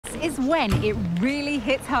is when it really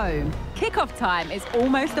hits home. Kick-off time is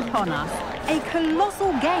almost upon us. A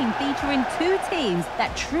colossal game featuring two teams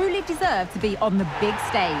that truly deserve to be on the big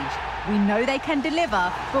stage. We know they can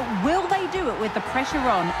deliver, but will they do it with the pressure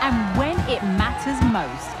on and when it matters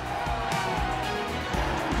most?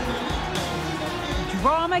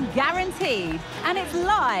 Drama guaranteed, and it's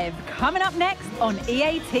live, coming up next on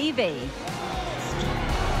EA TV.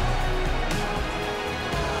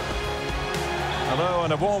 Hello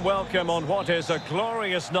and a warm welcome on what is a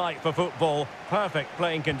glorious night for football. Perfect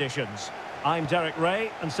playing conditions. I'm Derek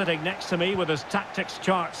Ray, and sitting next to me with his tactics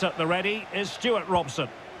charts at the ready is Stuart Robson.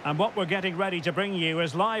 And what we're getting ready to bring you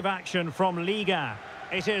is live action from Ligue 1.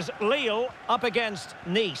 It is Lille up against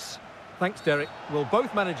Nice. Thanks, Derek. Well,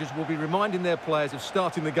 both managers will be reminding their players of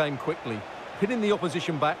starting the game quickly, hitting the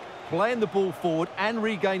opposition back, playing the ball forward and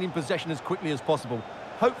regaining possession as quickly as possible.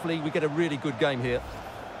 Hopefully we get a really good game here.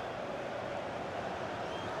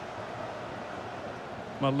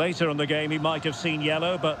 Well, later in the game he might have seen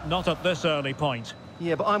yellow, but not at this early point.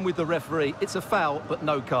 Yeah, but I'm with the referee. It's a foul, but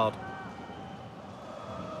no card.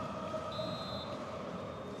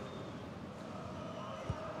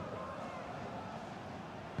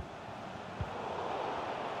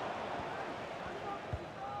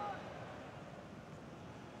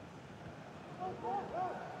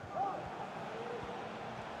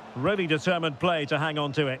 Really determined play to hang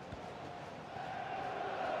on to it.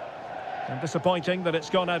 And disappointing that it's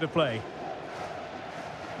gone out of play.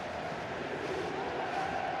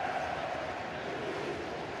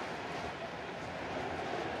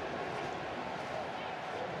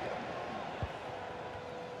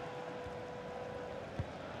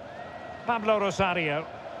 Pablo Rosario.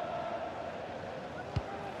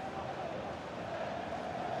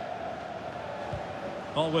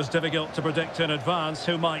 Always difficult to predict in advance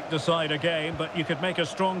who might decide a game, but you could make a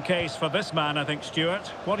strong case for this man, I think, Stuart.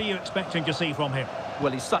 What are you expecting to see from him?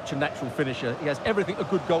 Well, he's such a natural finisher. He has everything a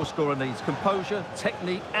good goal scorer needs. Composure,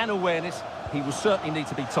 technique and awareness. He will certainly need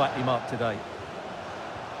to be tightly marked today.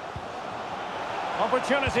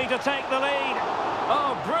 Opportunity to take the lead.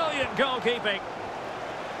 Oh, brilliant goalkeeping.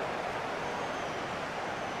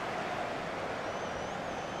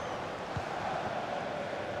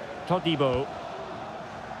 Todibo.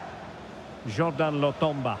 Jordan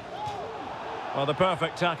Lotomba. Well, the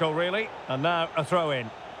perfect tackle, really. And now a throw-in.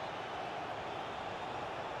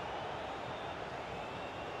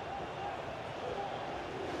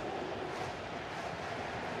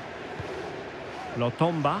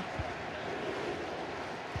 Lotomba.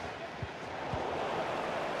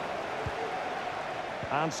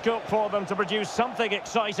 And scope for them to produce something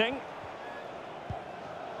exciting.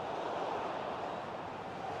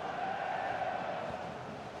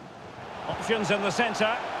 Options in the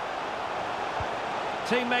centre.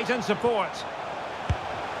 Teammate in support.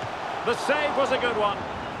 The save was a good one.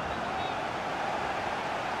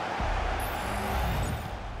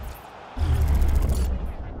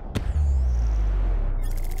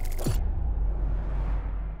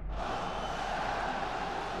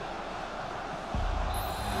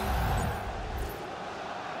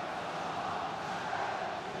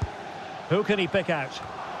 Who can he pick out?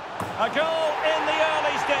 A goal in the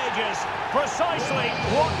early stages. Precisely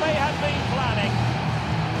what they had been planning.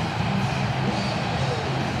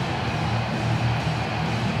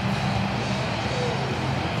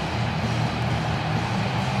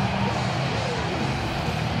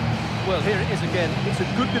 Well, here it is again. It's a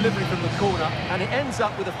good delivery from the corner, and it ends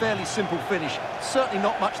up with a fairly simple finish. Certainly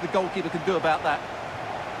not much the goalkeeper can do about that.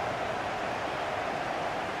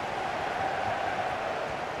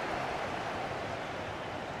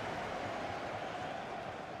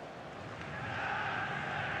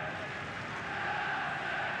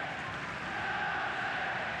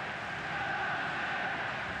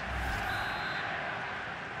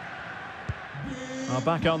 Are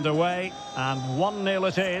back underway, and 1-0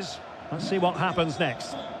 it is. Let's see what happens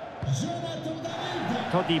next.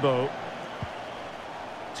 Todibo.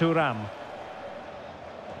 Thuram.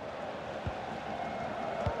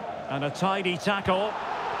 And a tidy tackle.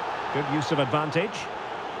 Good use of advantage.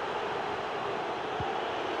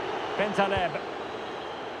 Bentaleb.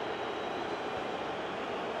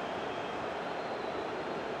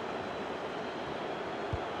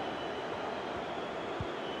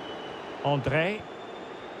 André.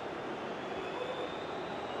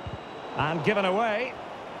 And given away.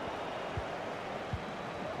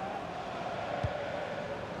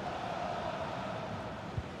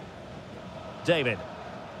 David.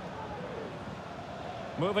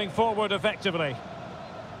 Moving forward effectively.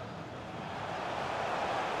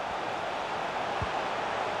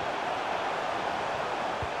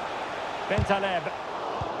 Bentaleb.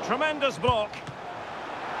 Tremendous block.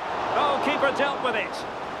 Oh, keeper dealt with it.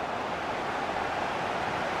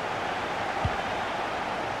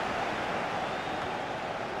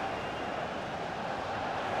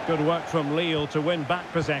 Good work from Lille to win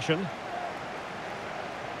back possession.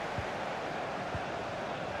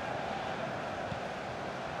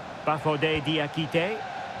 Bafodé Diakité.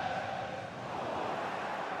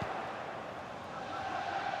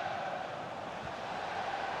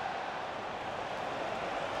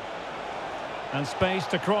 And space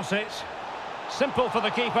to cross it. Simple for the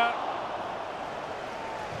keeper.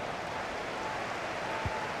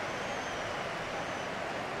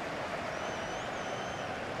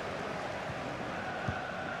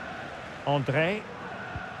 André.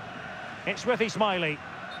 It's with Ismaili.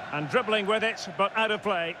 And dribbling with it, but out of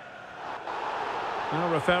play.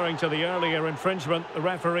 Now referring to the earlier infringement, the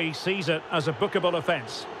referee sees it as a bookable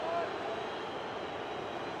offence.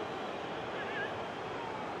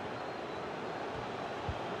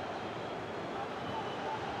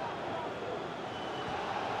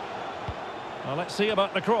 Well, let's see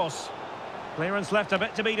about the cross. Clearance left a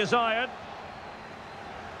bit to be desired.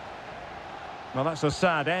 Well, that's a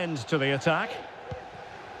sad end to the attack.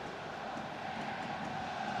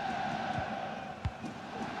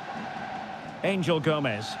 Angel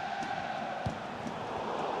Gomez.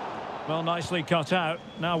 Well, nicely cut out.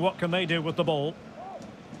 Now what can they do with the ball?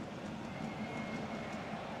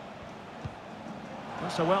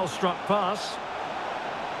 That's a well-struck pass.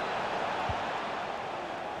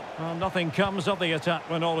 Well, nothing comes of the attack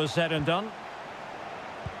when all is said and done.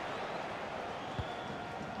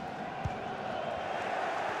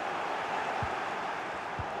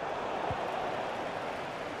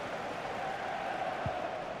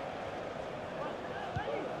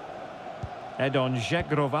 Edon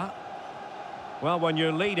Zegrova. Well, when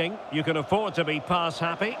you're leading, you can afford to be pass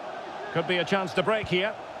happy. Could be a chance to break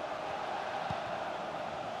here.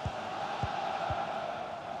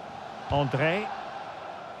 André.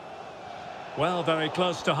 Well, very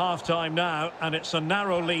close to half-time now, and it's a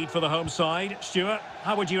narrow lead for the home side. Stuart,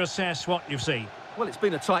 how would you assess what you've seen? Well, it's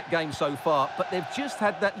been a tight game so far, but they've just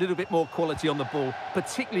had that little bit more quality on the ball,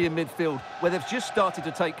 particularly in midfield, where they've just started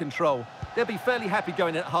to take control. They'll be fairly happy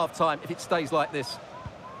going in at half-time if it stays like this.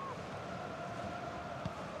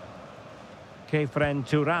 Kefren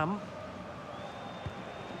Thuram.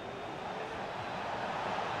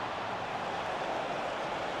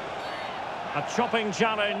 A chopping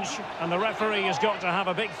challenge, and the referee has got to have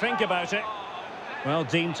a big think about it. Well,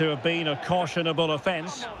 deemed to have been a cautionable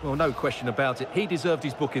offence. Well, no question about it. He deserved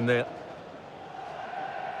his booking there.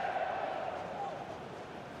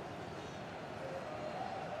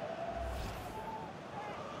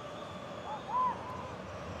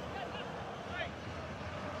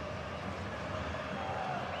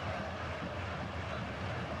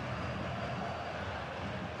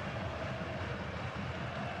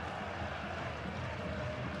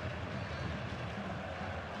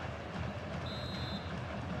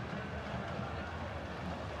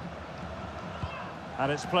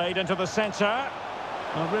 And it's played into the centre.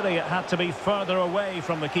 Well, really, it had to be further away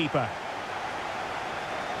from the keeper.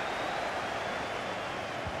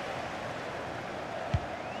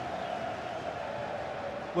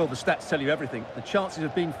 Well, the stats tell you everything. The chances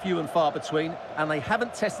have been few and far between, and they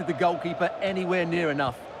haven't tested the goalkeeper anywhere near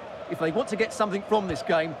enough. If they want to get something from this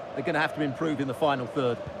game, they're going to have to improve in the final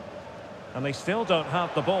third. And they still don't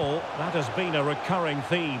have the ball. That has been a recurring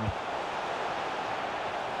theme.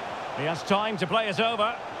 He has time to play it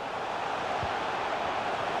over.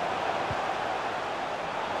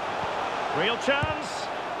 Real chance.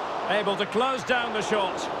 Able to close down the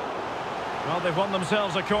shot. Well, they've won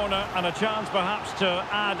themselves a corner and a chance perhaps to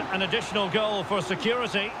add an additional goal for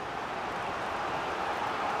security.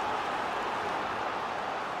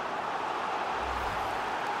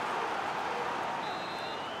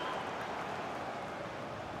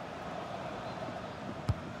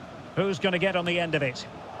 Who's going to get on the end of it?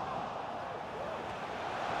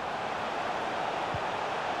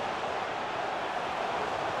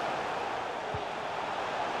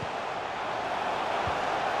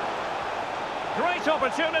 Great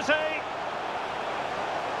opportunity.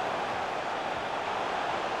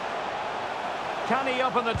 Can he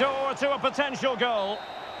open the door to a potential goal?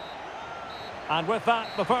 And with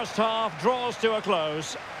that, the first half draws to a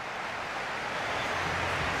close.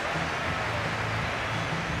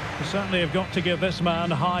 We certainly have got to give this man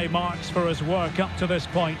high marks for his work up to this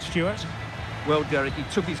point, Stuart. Well, Derek, he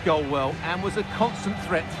took his goal well and was a constant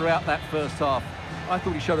threat throughout that first half. I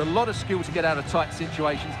thought he showed a lot of skill to get out of tight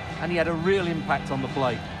situations, and he had a real impact on the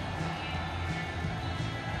play.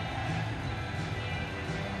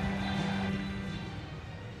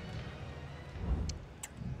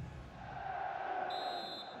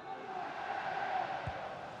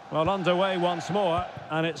 Well, underway once more,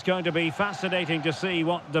 and it's going to be fascinating to see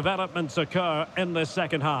what developments occur in this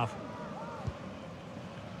second half.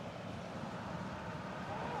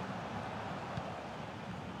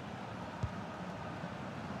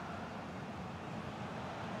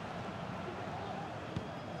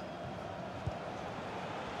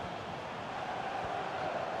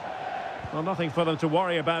 Well, nothing for them to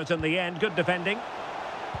worry about in the end. Good defending.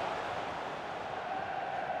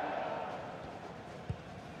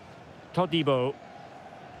 Todibo.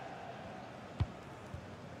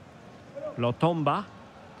 Lotomba.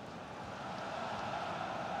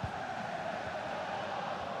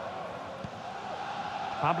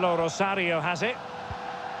 Pablo Rosario has it.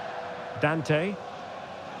 Dante.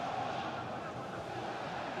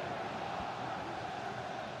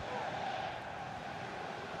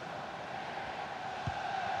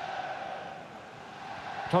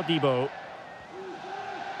 Todibo.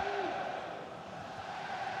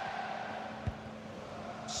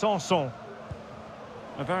 Sanson.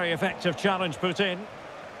 A very effective challenge put in.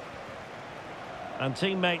 And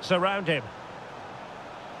teammates around him.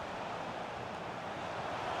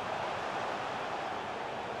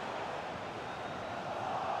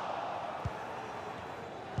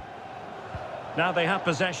 Now they have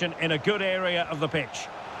possession in a good area of the pitch.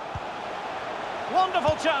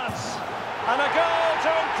 Wonderful chance! And a goal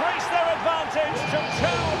to increase their advantage to 2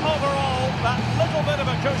 overall. That little bit of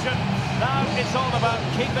a cushion. Now it's all about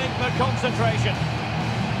keeping the concentration.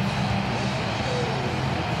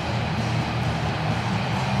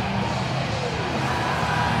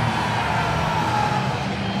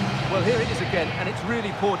 Well, here it is again, and it's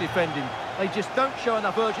really poor defending. They just don't show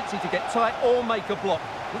enough urgency to get tight or make a block,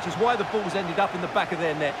 which is why the ball's ended up in the back of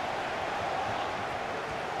their net.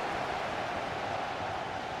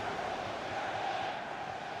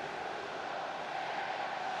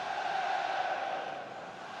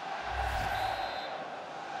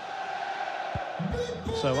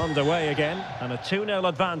 So underway again, and a 2-0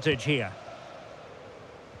 advantage here.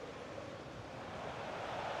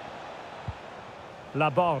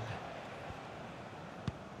 Laborde.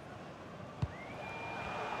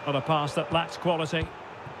 On a pass that lacks quality.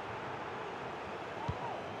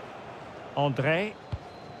 André.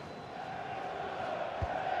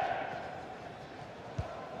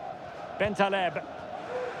 Bentaleb.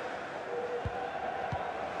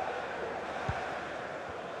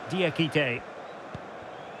 Diakite.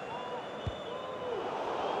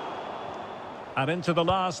 And into the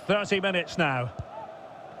last 30 minutes now.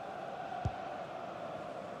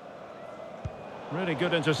 Really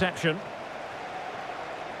good interception.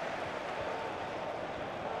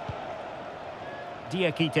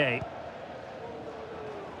 Diakite.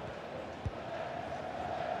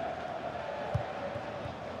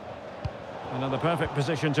 Another perfect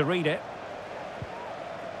position to read it.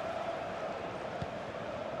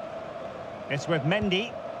 It's with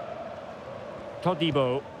Mendy.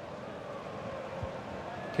 Todibo.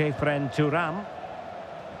 Thuram.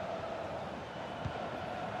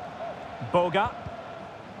 Boga.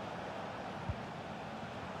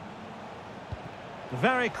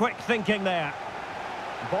 Very quick thinking there.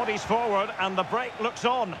 Bodies forward and the break looks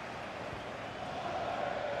on.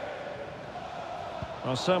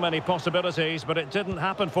 Well, so many possibilities, but it didn't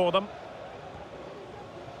happen for them.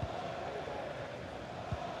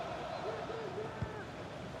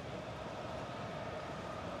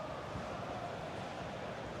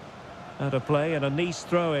 And a play and a Nice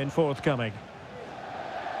throw-in forthcoming.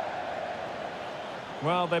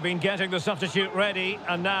 Well, they've been getting the substitute ready,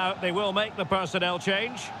 and now they will make the personnel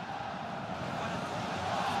change.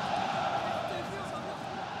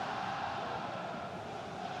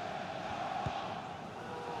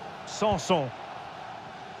 Sanson.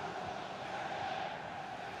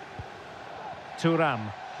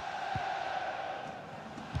 Thuram.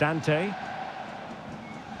 Dante.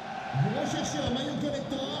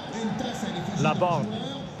 Laborde.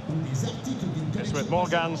 It's with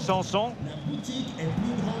Morgan Sanson.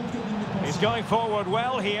 He's going forward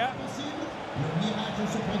well here.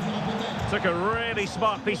 Took a really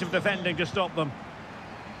smart piece of defending to stop them.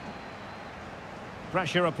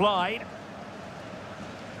 Pressure applied.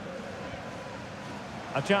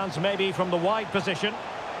 A chance maybe from the wide position.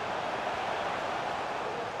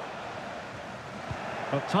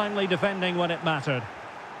 But timely defending when it mattered.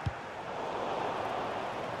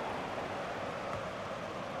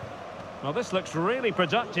 Well, this looks really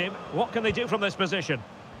productive. What can they do from this position?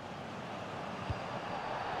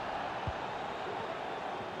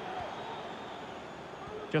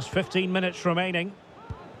 Just 15 minutes remaining.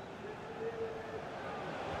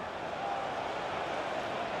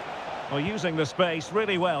 Well, using the space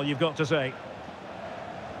really well, you've got to say.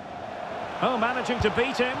 Oh, managing to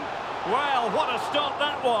beat him. Well, what a stop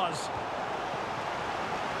that was.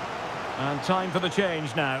 And time for the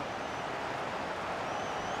change now.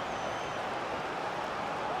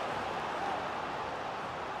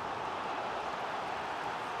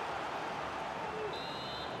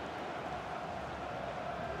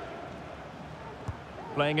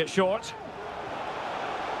 Playing it short.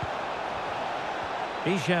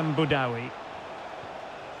 Hisham Boudaoui.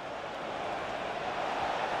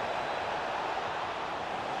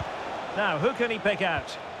 Now, who can he pick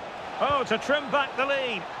out? Oh, to trim back the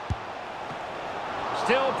lead.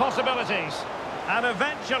 Still possibilities. And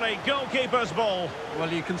eventually, goalkeeper's ball.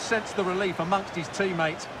 Well, you can sense the relief amongst his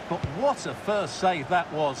teammates. But what a first save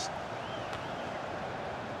that was.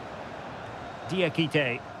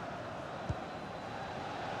 Diakite.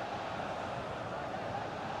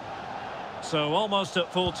 So almost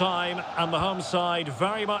at full time, and the home side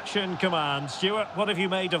very much in command. Stuart, what have you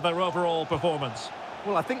made of their overall performance?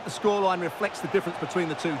 Well, I think the scoreline reflects the difference between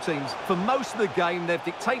the two teams. For most of the game, they've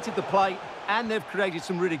dictated the play and they've created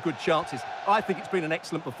some really good chances. I think it's been an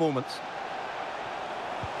excellent performance.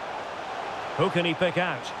 Who can he pick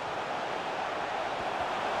out?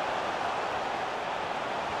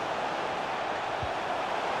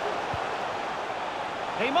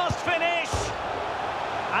 He must finish!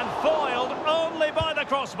 And foiled only by the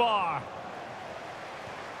crossbar.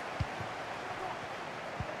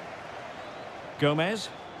 Gomez.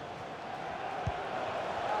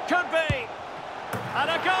 Could be. And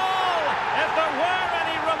a goal! If there were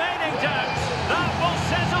any remaining doubts, that will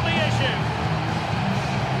settle the issue.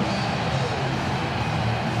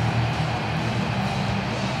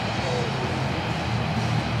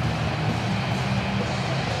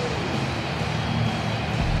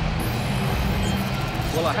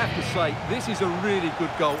 Well, I have to say, this is a really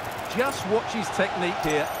good goal. Just watch his technique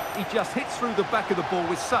here. He just hits through the back of the ball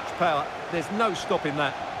with such power. There's no stopping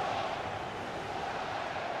that.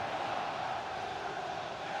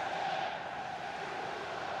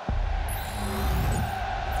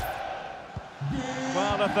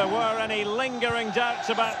 Well, if there were any lingering doubts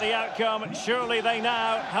about the outcome, surely they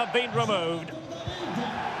now have been removed.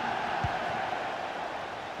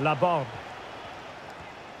 Laborde.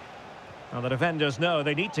 Now the defenders know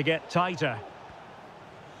they need to get tighter.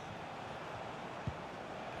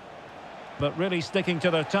 But really sticking to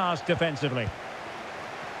their task defensively.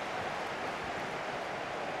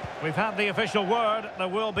 We've had the official word. There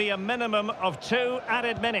will be a minimum of 2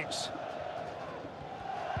 added minutes.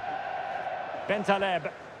 Bentaleb.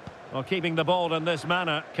 Well, keeping the ball in this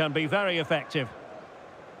manner can be very effective.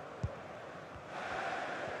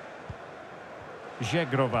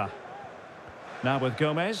 Zegrova. Now with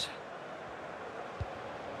Gomez.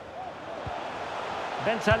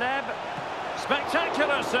 Bentaleb.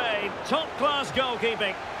 Spectacular save. Top-class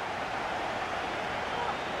goalkeeping.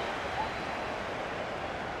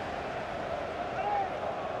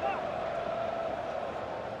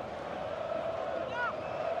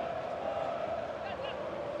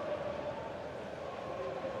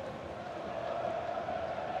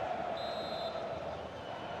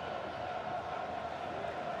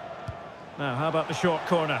 Now, how about the short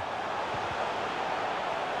corner?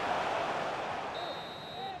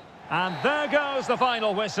 And there goes the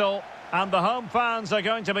final whistle. And the home fans are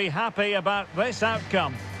going to be happy about this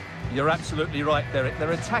outcome. You're absolutely right, Derek.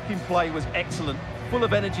 Their attacking play was excellent, full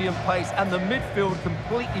of energy and pace, and the midfield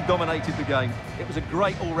completely dominated the game. It was a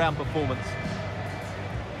great all-round performance.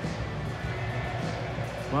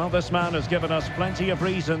 Well, this man has given us plenty of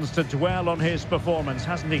reasons to dwell on his performance,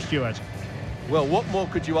 hasn't he, Stuart? Well, what more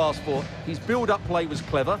could you ask for? His build-up play was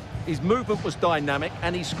clever, his movement was dynamic,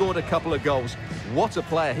 and he scored a couple of goals. What a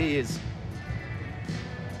player he is.